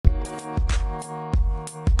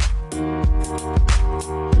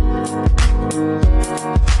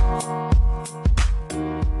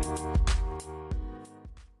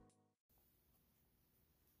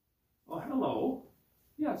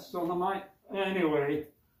Anyway,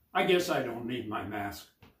 I guess I don't need my mask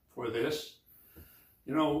for this.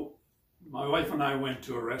 You know, my wife and I went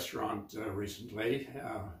to a restaurant recently,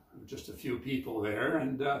 just a few people there,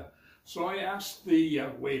 and so I asked the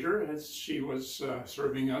waiter as she was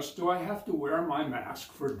serving us, do I have to wear my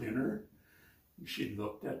mask for dinner? She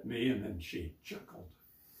looked at me and then she chuckled.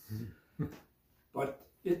 But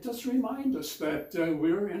it does remind us that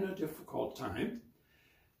we're in a difficult time.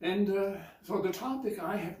 And so the topic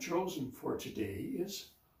I have chosen for today is,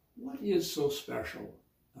 what is so special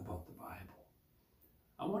about the Bible?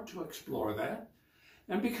 I want to explore that.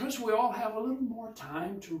 And because we all have a little more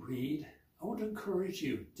time to read, I want to encourage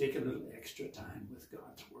you to take a little extra time with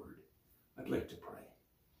God's Word. I'd like to pray.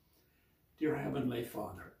 Dear Heavenly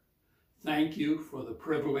Father, thank you for the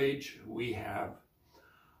privilege we have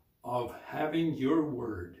of having your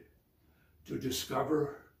Word to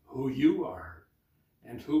discover who you are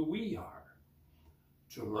and who we are,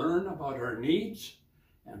 to learn about our needs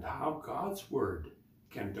and how God's Word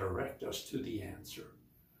can direct us to the answer.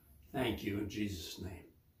 Thank you in Jesus' name.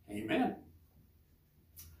 Amen.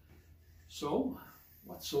 So,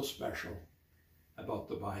 what's so special about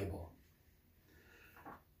the Bible?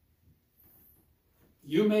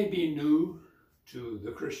 You may be new to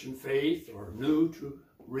the Christian faith or new to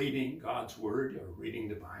reading God's Word or reading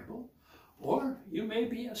the Bible, or you may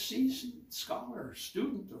be a seasoned scholar,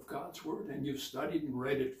 student of God's Word, and you've studied and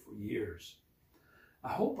read it for years. I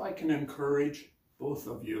hope I can encourage both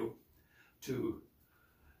of you to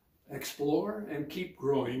explore and keep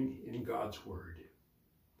growing in God's Word.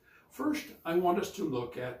 First, I want us to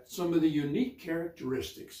look at some of the unique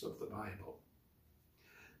characteristics of the Bible.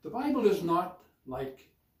 The Bible is not like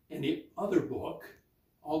any other book,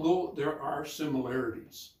 although there are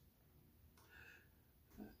similarities.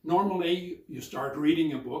 Normally, you start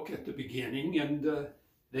reading a book at the beginning and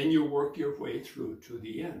then you work your way through to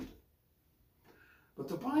the end. But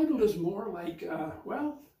the Bible is more like,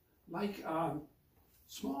 like a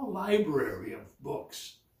small library of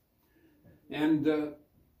books. And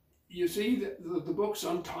you see the books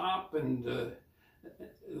on top, and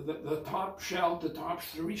the top shelf, the top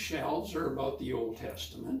three shelves are about the Old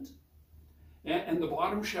Testament. And the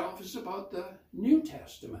bottom shelf is about the New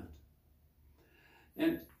Testament.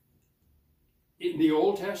 And in the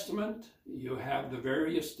Old Testament, you have the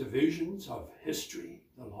various divisions of history,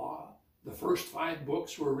 the law. The first 5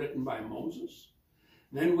 books were written by Moses.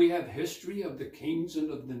 Then we have history of the kings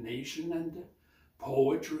and of the nation, and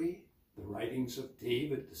poetry, the writings of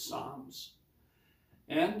David, the Psalms,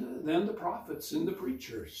 and then the prophets and the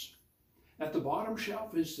preachers. At the bottom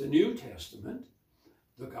shelf is the New Testament,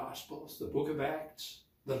 the Gospels, the book of Acts,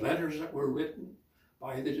 the letters that were written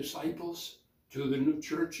by the disciples to the new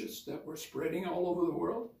churches that were spreading all over the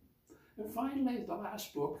world. And finally, the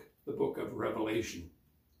last book, the book of Revelation.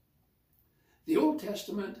 The Old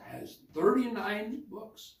Testament has 39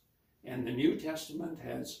 books, and the New Testament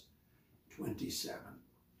has 27.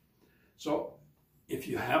 So, if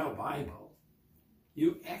you have a Bible,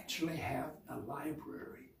 you actually have a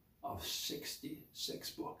library of 66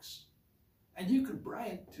 books. And you can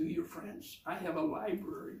brag to your friends, I have a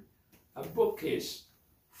library, a bookcase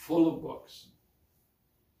full of books.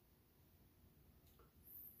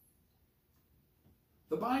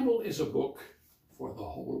 The Bible is a book for the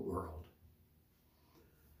whole world.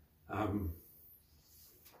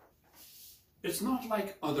 It's not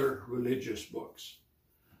like other religious books.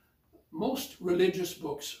 Most religious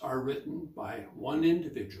books are written by one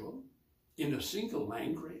individual in a single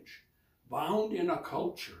language, bound in a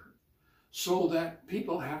culture, so that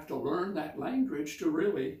people have to learn that language to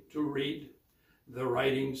read the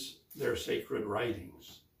writings, their sacred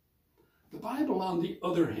writings. The Bible, on the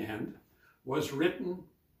other hand, was written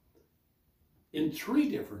in 3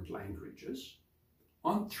 different languages,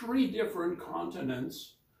 on 3 different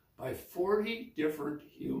continents, by 40 different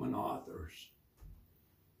human authors.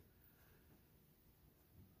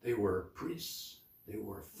 They were priests, they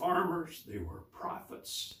were farmers, they were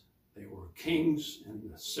prophets, they were kings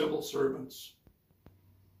and civil servants.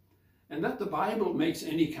 And that the Bible makes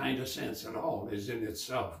any kind of sense at all is in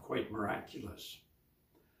itself quite miraculous.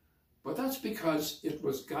 But that's because it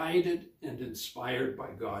was guided and inspired by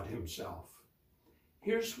God himself.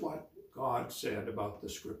 Here's what God said about the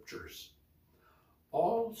Scriptures.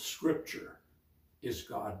 All Scripture is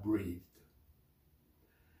God-breathed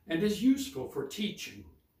and is useful for teaching,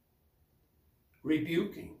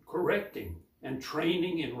 rebuking, correcting, and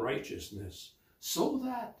training in righteousness, so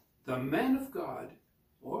that the man of God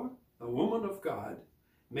or the woman of God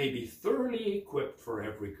may be thoroughly equipped for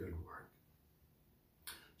every good work.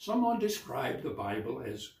 Someone described the Bible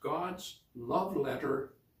as God's love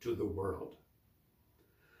letter to the world.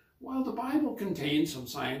 While the Bible contains some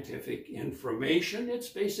scientific information, it's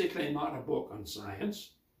basically not a book on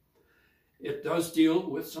science. It does deal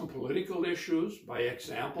with some political issues. By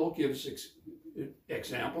example, gives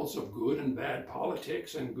examples of good and bad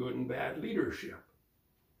politics and good and bad leadership.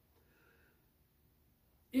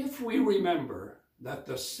 If we remember that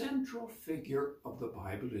the central figure of the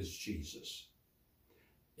Bible is Jesus,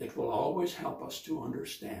 it will always help us to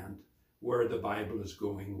understand where the Bible is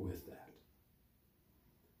going with that.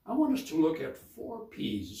 I want us to look at 4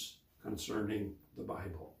 P's concerning the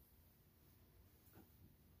Bible.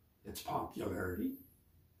 Its popularity,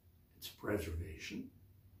 its preservation,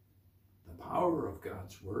 the power of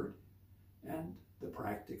God's Word, and the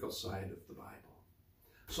practical side of the Bible.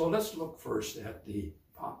 So let's look first at the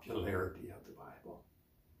popularity of the Bible.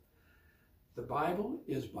 The Bible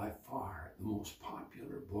is by far the most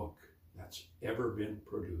popular book that's ever been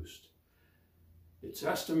produced. It's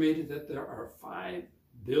estimated that there are 5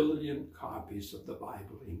 billion copies of the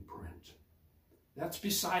Bible in print. That's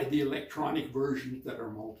beside the electronic versions that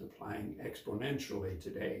are multiplying exponentially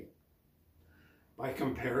today. By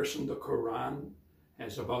comparison, the Quran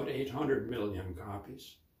has about 800 million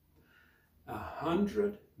copies.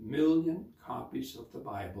 100 million copies of the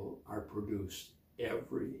Bible are produced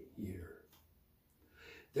every year.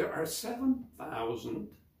 There are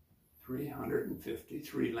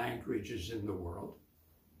 7,353 languages in the world,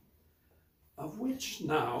 of which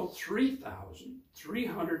now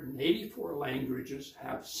 3,384 languages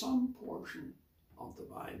have some portion of the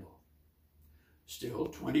Bible. Still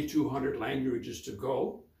 2,200 languages to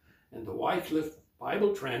go, and the Wycliffe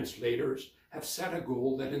Bible translators have set a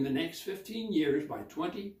goal that in the next 15 years, by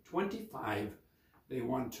 2025, they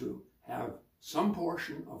want to have some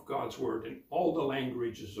portion of God's Word in all the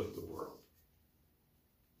languages of the world.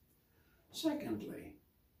 Secondly,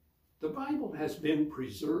 the Bible has been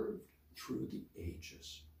preserved through the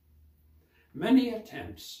ages. Many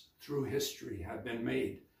attempts through history have been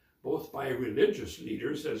made, both by religious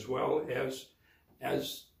leaders as well as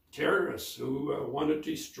terrorists who want to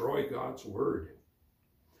destroy God's Word.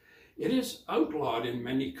 It is outlawed in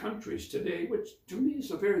many countries today, which to me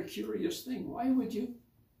is a very curious thing. Why would you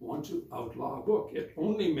want to outlaw a book? It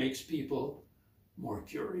only makes people more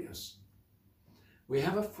curious. We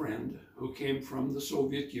have a friend who came from the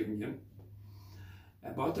Soviet Union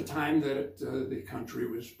about the time that the country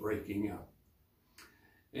was breaking up.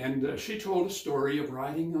 And she told a story of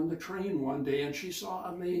riding on the train one day, and she saw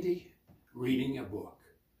a lady reading a book.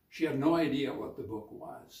 She had no idea what the book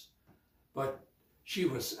was, but she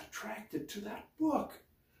was attracted to that book.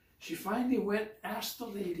 She finally asked the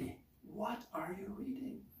lady, "What are you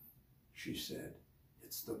reading?" She said,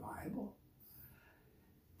 "It's the Bible."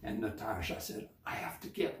 And Natasha said, "I have to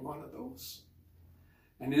get one of those."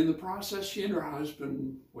 And in the process, she and her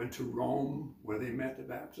husband went to Rome, where they met a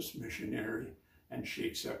Baptist missionary, and she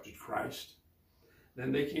accepted Christ.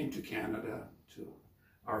 Then they came to Canada, to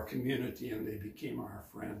our community, and they became our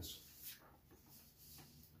friends.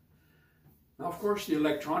 Now, of course, the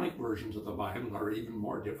electronic versions of the Bible are even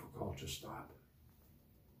more difficult to stop.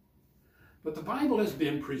 But the Bible has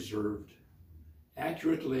been preserved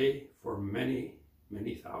accurately for many,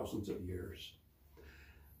 many thousands of years.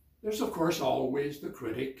 There's, of course, always the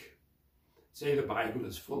critic. Say the Bible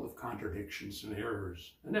is full of contradictions and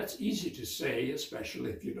errors. And that's easy to say,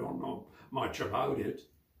 especially if you don't know much about it.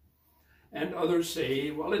 And others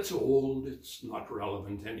say, well, it's old, it's not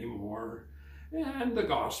relevant anymore. And the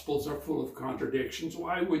Gospels are full of contradictions.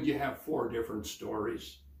 Why would you have 4 different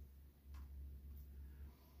stories?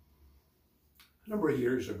 A number of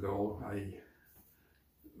years ago, I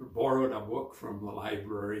borrowed a book from the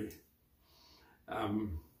library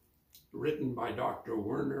written by Dr.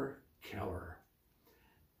 Werner Keller,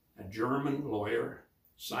 a German lawyer,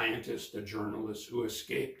 scientist, a journalist who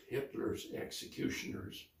escaped Hitler's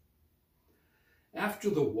executioners. After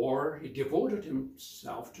the war, he devoted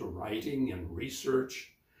himself to writing and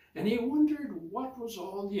research, and he wondered what was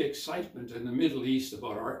all the excitement in the Middle East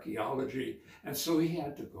about archaeology, and so he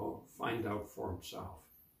had to go find out for himself.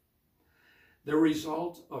 The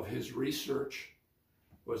result of his research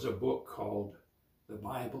was a book called The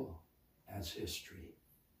Bible as History.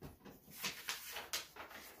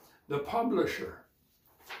 The publisher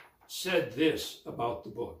said this about the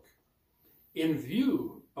book: "In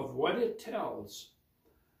view of what it tells,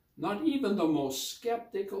 not even the most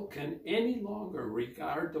skeptical can any longer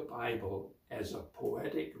regard the Bible as a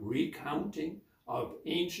poetic recounting of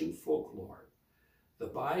ancient folklore. The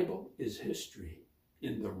Bible is history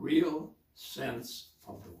in the real sense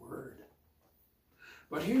of the word."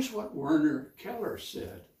 But here's what Werner Keller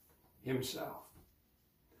said himself: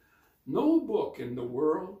 "No book in the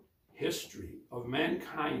world history of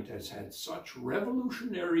mankind has had such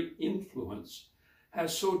revolutionary influence,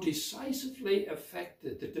 has so decisively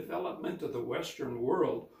affected the development of the Western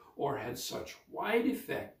world, or had such wide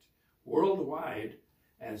effect worldwide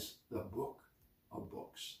as the book of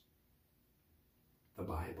books, the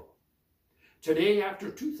Bible. Today, after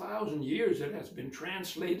 2,000 years, it has been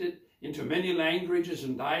translated into many languages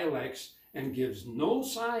and dialects and gives no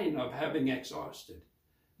sign of having exhausted.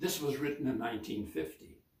 This was written in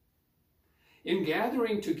 1950. In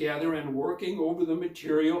gathering together and working over the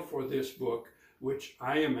material for this book, which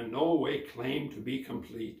I am in no way claim to be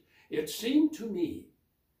complete, it seemed to me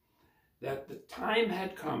that the time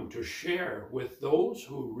had come to share with those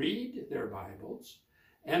who read their Bibles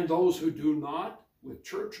and those who do not, with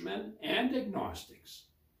churchmen and agnostics,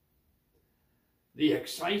 the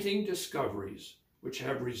exciting discoveries which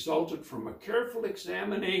have resulted from a careful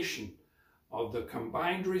examination of the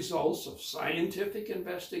combined results of scientific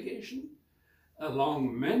investigation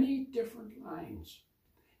along many different lines,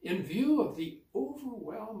 in view of the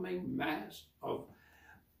overwhelming mass of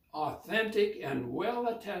authentic and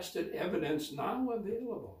well-attested evidence now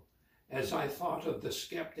available, as I thought of the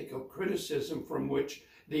skeptical criticism from which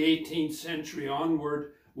the 18th century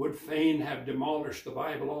onward would fain have demolished the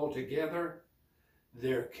Bible altogether,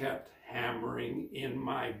 there kept hammering in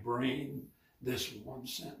my brain this one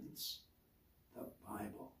sentence: the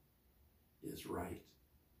Bible is right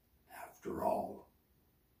after all.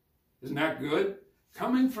 Isn't that good?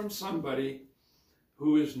 Coming from somebody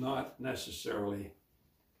who is not necessarily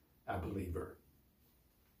a believer.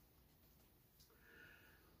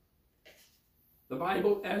 The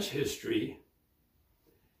Bible as history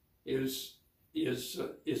is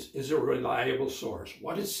a reliable source.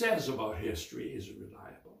 What it says about history is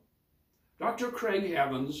reliable. Dr. Craig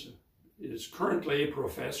Evans is currently a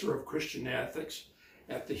professor of Christian ethics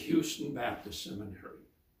at the Houston Baptist Seminary.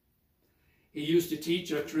 He used to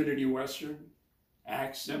teach at Trinity Western,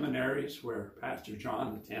 Acts seminaries, where Pastor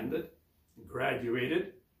John attended and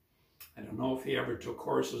graduated. I don't know if he ever took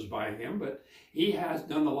courses by him, but he has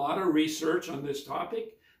done a lot of research on this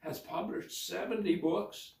topic, has published 70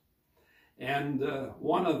 books, and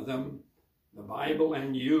one of them, The Bible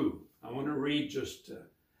and You. I want to read just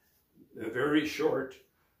a very short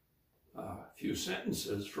few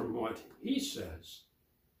sentences from what he says.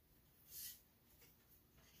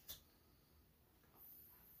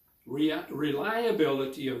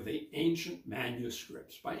 Reliability of the ancient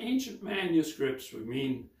manuscripts. By ancient manuscripts, we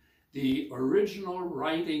mean the original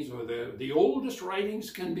writings, or the oldest writings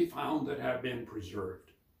can be found that have been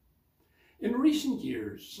preserved. In recent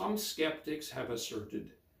years, some skeptics have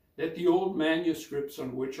asserted that the old manuscripts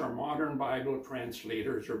on which our modern Bible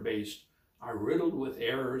translators are based are riddled with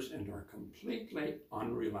errors and are completely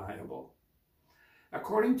unreliable.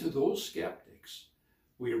 According to those skeptics,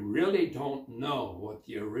 we really don't know what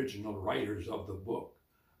the original writers of the book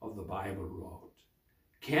of the Bible wrote.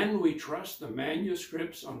 Can we trust the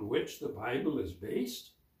manuscripts on which the Bible is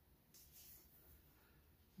based?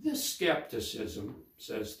 This skepticism,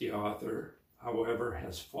 says the author, however,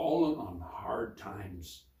 has fallen on hard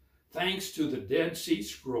times. Thanks to the Dead Sea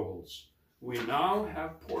Scrolls, we now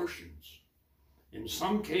have portions, in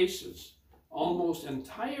some cases, almost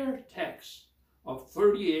entire texts of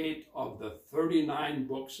 38 of the 39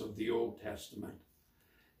 books of the Old Testament,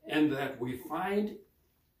 and that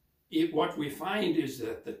what we find is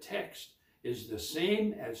that the text is the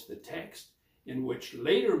same as the text in which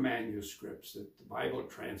later manuscripts that the Bible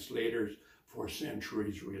translators for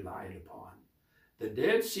centuries relied upon. The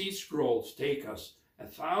Dead Sea Scrolls take us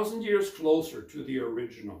 1,000 years closer to the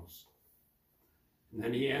originals. And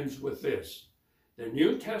then he ends with this: the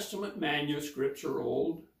New Testament manuscripts are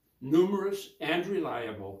old, numerous, and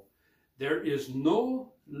reliable. There is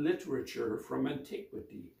no literature from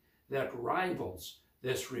antiquity that rivals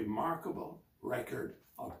this remarkable record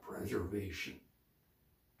of preservation.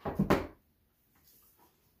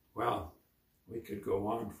 Well, we could go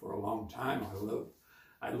on for a long time.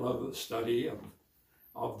 I love the study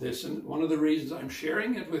of this, and one of the reasons I'm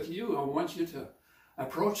sharing it with you, I want you to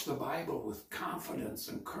approach the Bible with confidence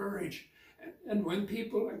and courage, and when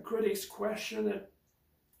people and critics question it,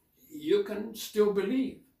 you can still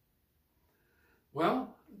believe.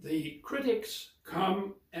 Well, the critics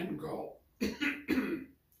come and go.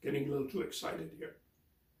 Getting a little too excited here.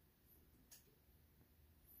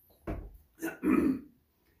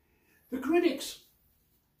 The critics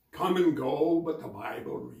come and go, but the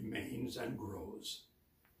Bible remains and grows.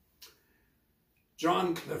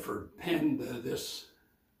 John Clifford penned this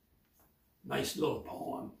nice little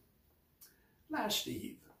poem. Last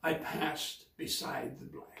eve, I passed beside the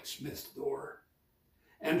blacksmith's door,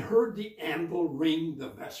 and heard the anvil ring the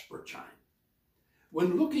vesper chime.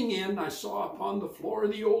 When looking in, I saw upon the floor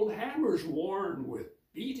the old hammers worn with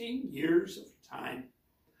beating years of time.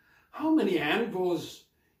 How many anvils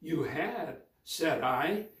you had, said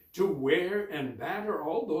I, to wear and batter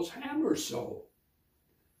all those hammers so?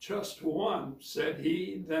 Just one, said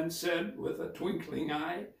he, then said with a twinkling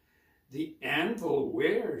eye, the anvil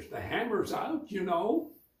wears the hammers out, you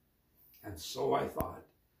know. And so I thought,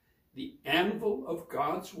 the anvil of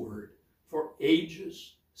God's word for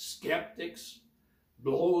ages, skeptics,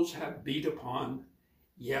 blows have beat upon,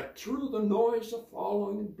 yet through the noise of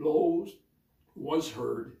following blows was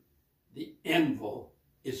heard, the anvil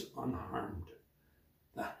is unharmed,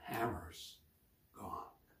 the hammer's gone.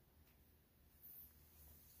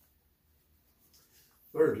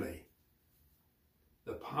 Thirdly,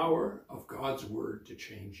 the power of God's word to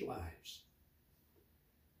change lives.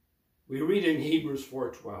 We read in Hebrews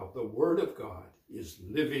 4:12, the word of God is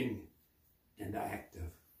living and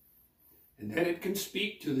active, and that it can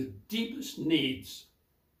speak to the deepest needs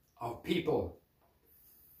of people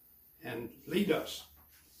and lead us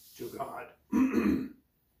to God.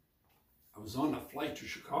 I was on a flight to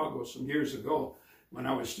Chicago some years ago when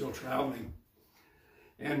I was still traveling,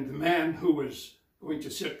 and the man who was going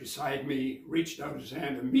to sit beside me reached out his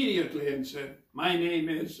hand immediately and said, my name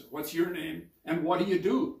is, what's your name, and what do you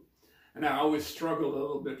do? And I always struggled a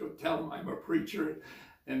little bit to tell him I'm a preacher.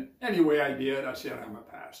 And anyway, I did. I said, I'm a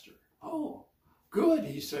pastor. Oh, good,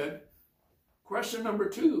 he said. Question number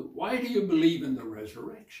 2, why do you believe in the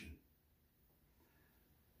resurrection?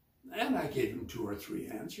 And I gave him 2 or 3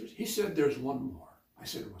 answers. He said, there's one more. I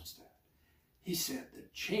said, what's that? He said, the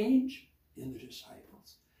change in the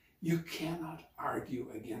disciples. You cannot argue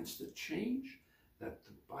against the change that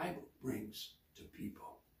the Bible brings to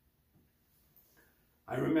people.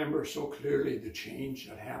 I remember so clearly the change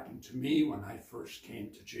that happened to me when I first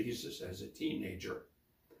came to Jesus as a teenager.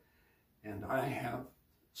 And I have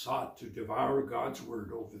sought to devour God's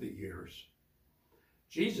word over the years.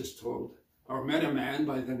 Jesus told or met a man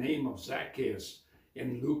by the name of Zacchaeus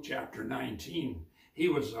in Luke chapter 19. He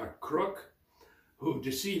was a crook who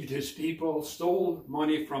deceived his people, stole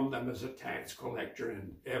money from them as a tax collector,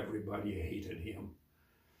 and everybody hated him.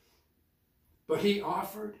 But he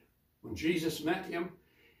offered, when Jesus met him,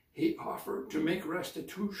 he offered to make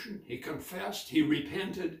restitution. He confessed, he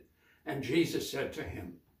repented, and Jesus said to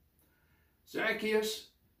him, Zacchaeus,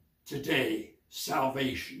 today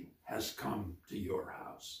salvation has come to your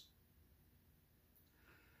house.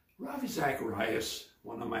 Ravi Zacharias,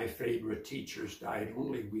 one of my favorite teachers, died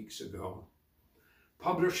only weeks ago,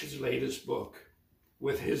 published his latest book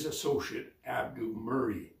with his associate Abdu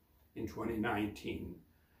Murray in 2019.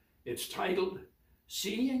 It's titled,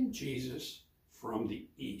 Seeing Jesus from the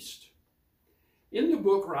East. In the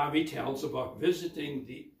book, Ravi tells about visiting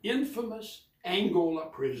the infamous Angola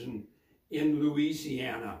prison in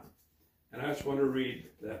Louisiana. And I just want to read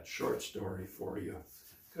that short story for you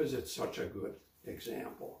because it's such a good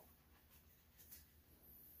example.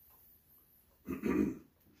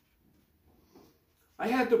 I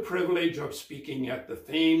had the privilege of speaking at the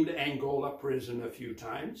famed Angola prison a few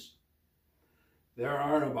times. There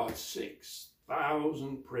are about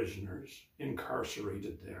 6,000 prisoners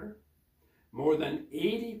incarcerated there, more than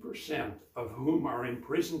 80% of whom are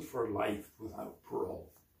imprisoned for life without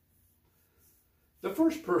parole. The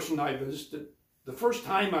first time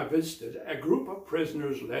I visited, a group of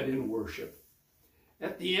prisoners led in worship.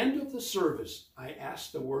 At the end of the service, I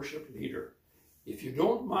asked the worship leader, if you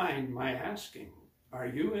don't mind my asking, are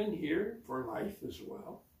you in here for life as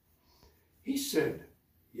well? He said,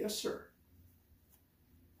 yes, sir.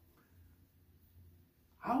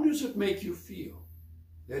 How does it make you feel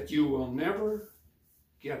that you will never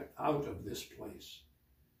get out of this place?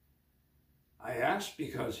 I asked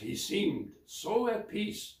because he seemed so at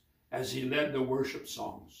peace as he led the worship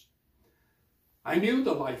songs. I knew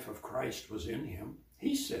the life of Christ was in him.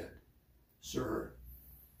 He said, sir,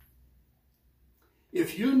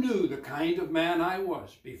 if you knew the kind of man I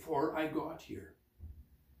was before I got here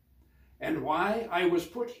and why I was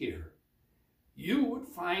put here, you would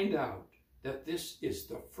find out that this is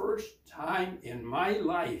the first time in my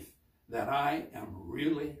life that I am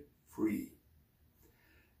really free.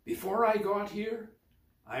 Before I got here,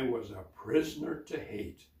 I was a prisoner to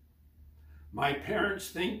hate. My parents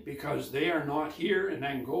think because they are not here in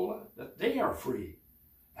Angola that they are free.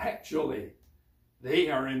 Actually,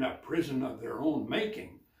 they are in a prison of their own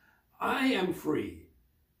making. I am free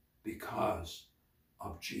because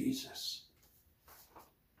of Jesus.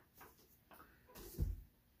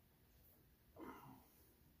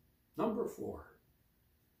 Number 4,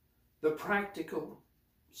 the practical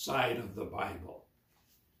side of the Bible.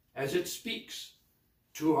 as it speaks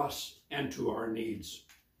to us and to our needs.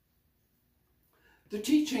 The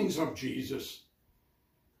teachings of Jesus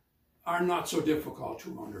are not so difficult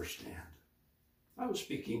to understand. I was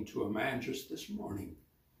speaking to a man just this morning,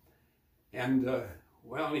 and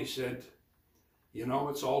well, he said, you know,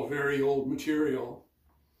 it's all very old material.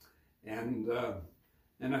 And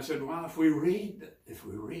I said, well, if we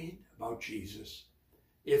read about Jesus,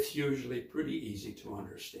 it's usually pretty easy to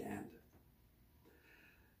understand.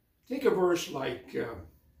 Take a verse like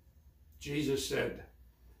Jesus said,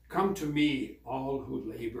 "Come to me, all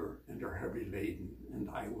who labor and are heavy laden, and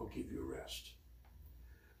I will give you rest."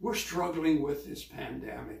 We're struggling with this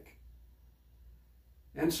pandemic.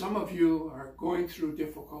 And some of you are going through a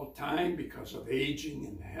difficult time because of aging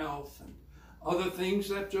and health and other things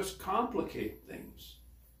that just complicate things.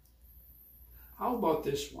 How about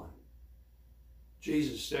this one?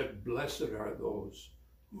 Jesus said, "Blessed are those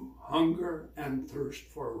who hunger and thirst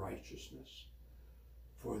for righteousness,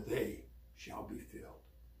 for they shall be filled."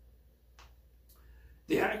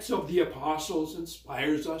 The Acts of the Apostles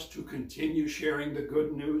inspires us to continue sharing the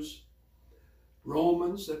good news.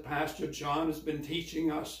 Romans, that Pastor John has been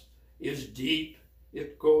teaching us, is deep.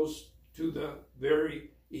 It goes to the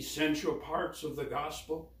very essential parts of the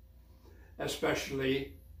gospel,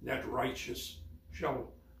 especially that the righteous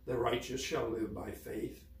shall live by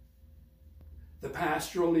faith. The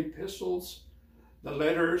pastoral epistles, the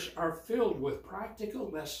letters, are filled with practical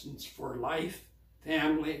lessons for life,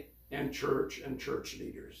 family, and church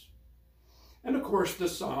leaders. And of course, the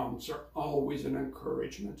Psalms are always an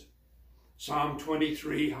encouragement. Psalm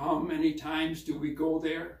 23, how many times do we go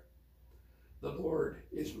there? The Lord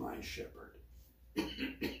is my shepherd.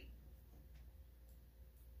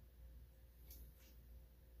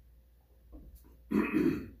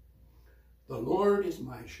 The Lord is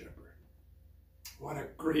my shepherd. What a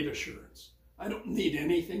great assurance. I don't need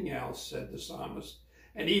anything else, said the psalmist.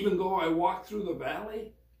 And even though I walk through the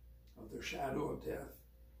valley of the shadow of death,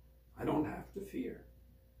 I don't have to fear.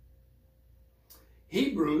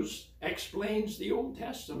 Hebrews explains the Old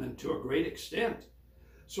Testament to a great extent.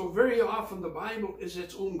 So very often the Bible is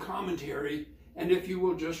its own commentary, and if you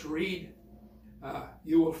will just read,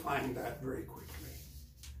 you will find that very quickly.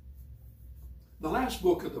 The last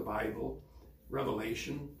book of the Bible,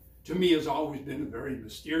 Revelation, to me has always been a very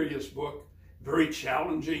mysterious book, very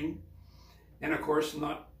challenging, and of course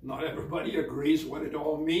not everybody agrees what it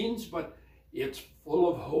all means, but it's full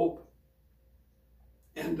of hope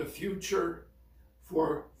and the future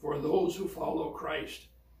for those who follow Christ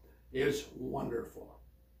is wonderful.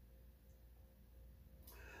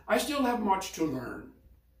 I still have much to learn,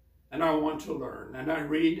 and I want to learn, and I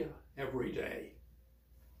read every day.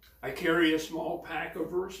 I carry a small pack of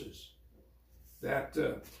verses that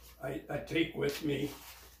I take with me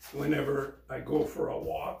whenever I go for a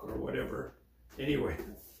walk or whatever. Anyway,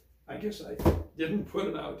 I guess I didn't put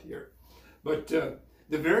it out here. But the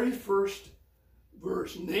very first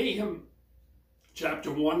verse, Nahum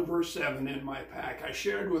chapter 1, verse 7 in my pack, I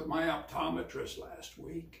shared with my optometrist last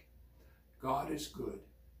week. God is good.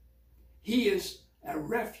 He is a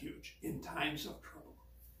refuge in times of trouble.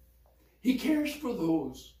 He cares for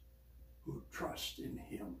those who trust in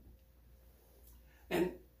him.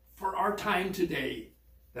 And for our time today,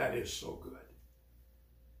 that is so good.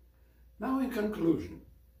 Now in conclusion,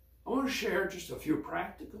 I want to share just a few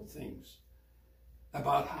practical things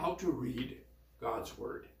about how to read God's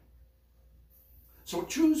Word. So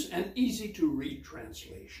choose an easy to read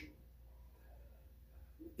translation.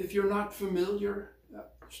 If you're not familiar,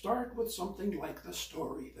 start with something like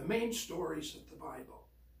the main stories of the Bible.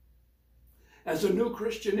 As a new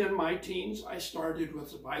Christian in my teens, I started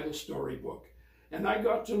with the Bible storybook, and I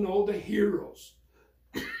got to know the heroes.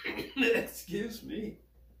 Excuse me.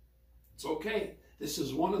 It's okay. This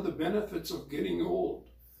is one of the benefits of getting old.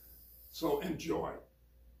 So enjoy.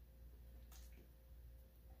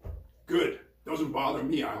 Good. Doesn't bother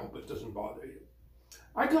me. I hope it doesn't bother you.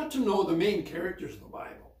 I got to know the main characters of the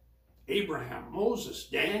Bible. Abraham, Moses,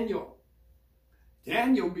 Daniel.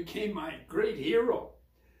 Daniel became my great hero.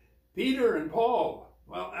 Peter and Paul.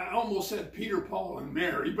 Well, I almost said Peter, Paul, and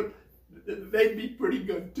Mary, but they'd be pretty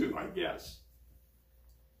good too, I guess.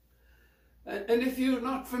 And if you're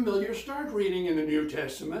not familiar, start reading in the New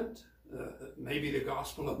Testament, maybe the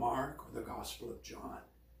Gospel of Mark or the Gospel of John.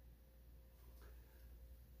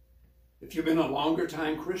 If you've been a longer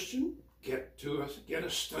time Christian, get a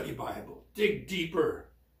study Bible. Dig deeper.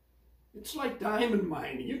 It's like diamond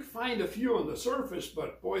mining. You can find a few on the surface,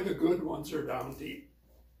 but boy, the good ones are down deep.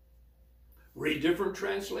 Read different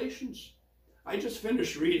translations. I just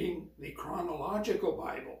finished reading the chronological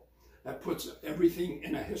Bible that puts everything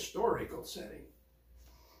in a historical setting.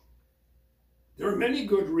 There are many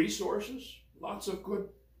good resources, lots of good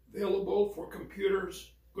available for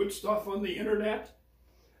computers, good stuff on the internet.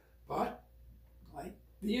 But like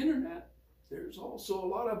the internet, there's also a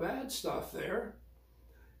lot of bad stuff there.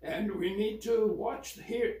 And we need to watch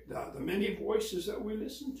the many voices that we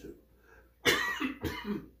listen to.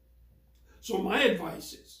 So my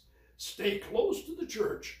advice is, stay close to the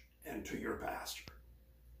church and to your pastor.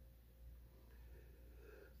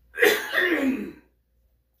 Oh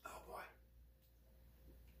boy.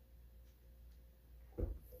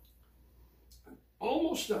 I'm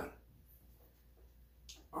almost done.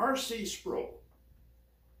 R.C. Sproul,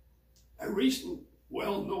 a recent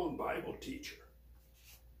well-known Bible teacher.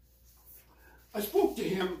 I spoke to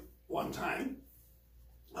him one time.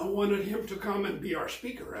 I wanted him to come and be our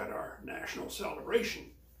speaker at our national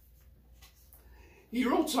celebration. He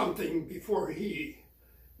wrote something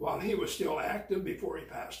while he was still active, before he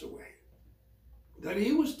passed away, that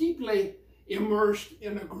he was deeply immersed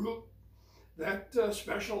in a group that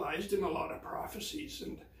specialized in a lot of prophecies.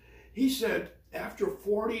 And he said after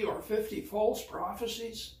 40 or 50 false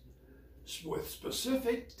prophecies with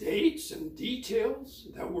specific dates and details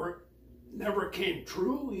that never came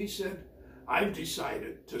true, he said, I've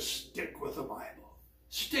decided to stick with the Bible,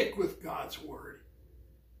 stick with God's Word.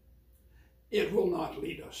 It will not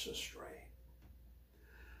lead us astray.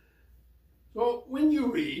 So when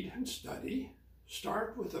you read and study,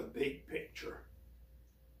 start with a big picture.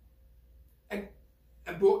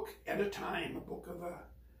 A book at a time,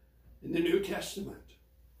 in the New Testament.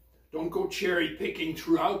 Don't go cherry picking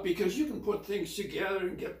throughout, because you can put things together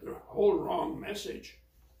and get the whole wrong message.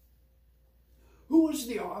 Who was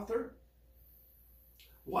the author?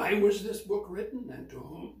 Why was this book written, and to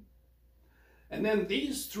whom? And then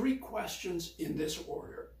these 3 questions in this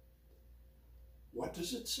order. What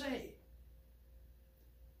does it say?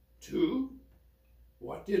 2,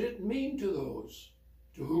 what did it mean to those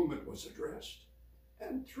to whom it was addressed?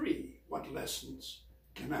 And 3, what lessons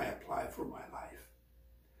can I apply for my life?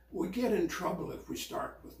 We get in trouble if we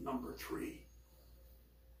start with number 3.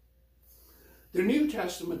 The New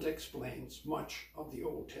Testament explains much of the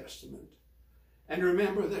Old Testament. And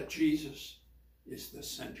remember that Jesus is the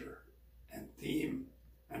center and theme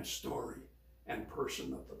and story and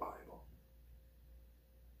person of the Bible.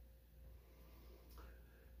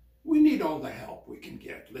 We need all the help we can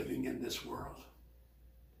get living in this world.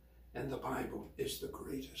 And the Bible is the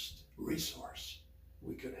greatest resource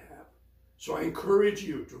we could have. So I encourage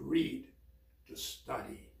you to read, to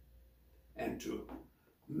study, and to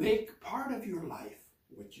make part of your life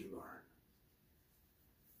what you learn.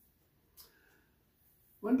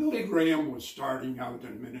 When Billy Graham was starting out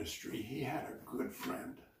in ministry, he had a good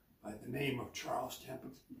friend by the name of Charles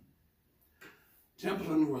Templeton.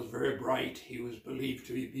 Templeton was very bright. He was believed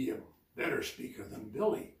to be a better speaker than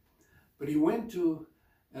Billy, but he went to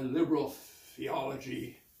a liberal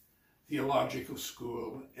theological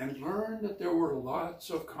school and learned that there were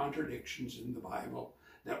lots of contradictions in the Bible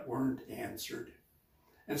that weren't answered.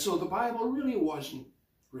 And so the Bible really wasn't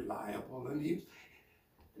reliable.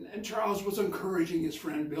 And Charles was encouraging his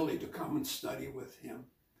friend Billy to come and study with him.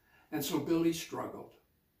 And so Billy struggled.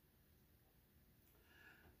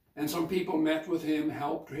 And some people met with him,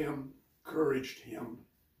 helped him, encouraged him.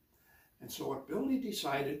 And so what Billy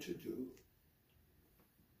decided to do,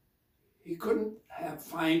 he couldn't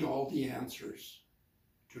find all the answers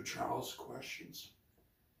to Charles' questions.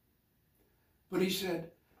 But he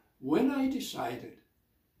said, when I decided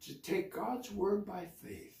to take God's word by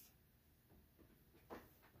faith,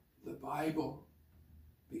 the Bible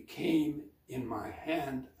became in my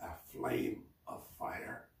hand a flame of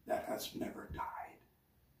fire that has never died.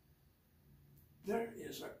 There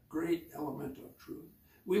is a great element of truth.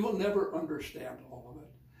 We will never understand all of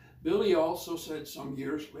it. Billy also said some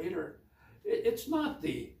years later, it's not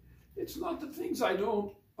the things I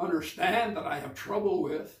don't understand that I have trouble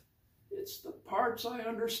with. It's the parts I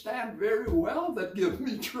understand very well that give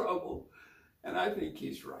me trouble. And I think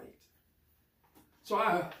he's right. So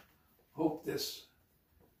I hope this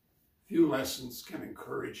few lessons can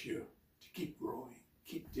encourage you to keep growing,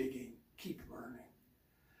 keep digging, keep learning.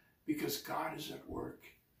 Because God is at work.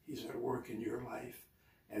 He's at work in your life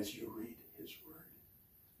as you read his word.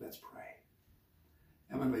 Let's pray.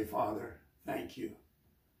 Heavenly Father, thank you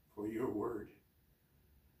for your word.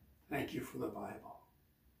 Thank you for the Bible.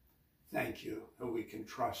 Thank you that we can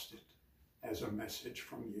trust it as a message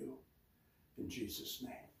from you. In Jesus'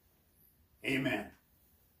 name, amen.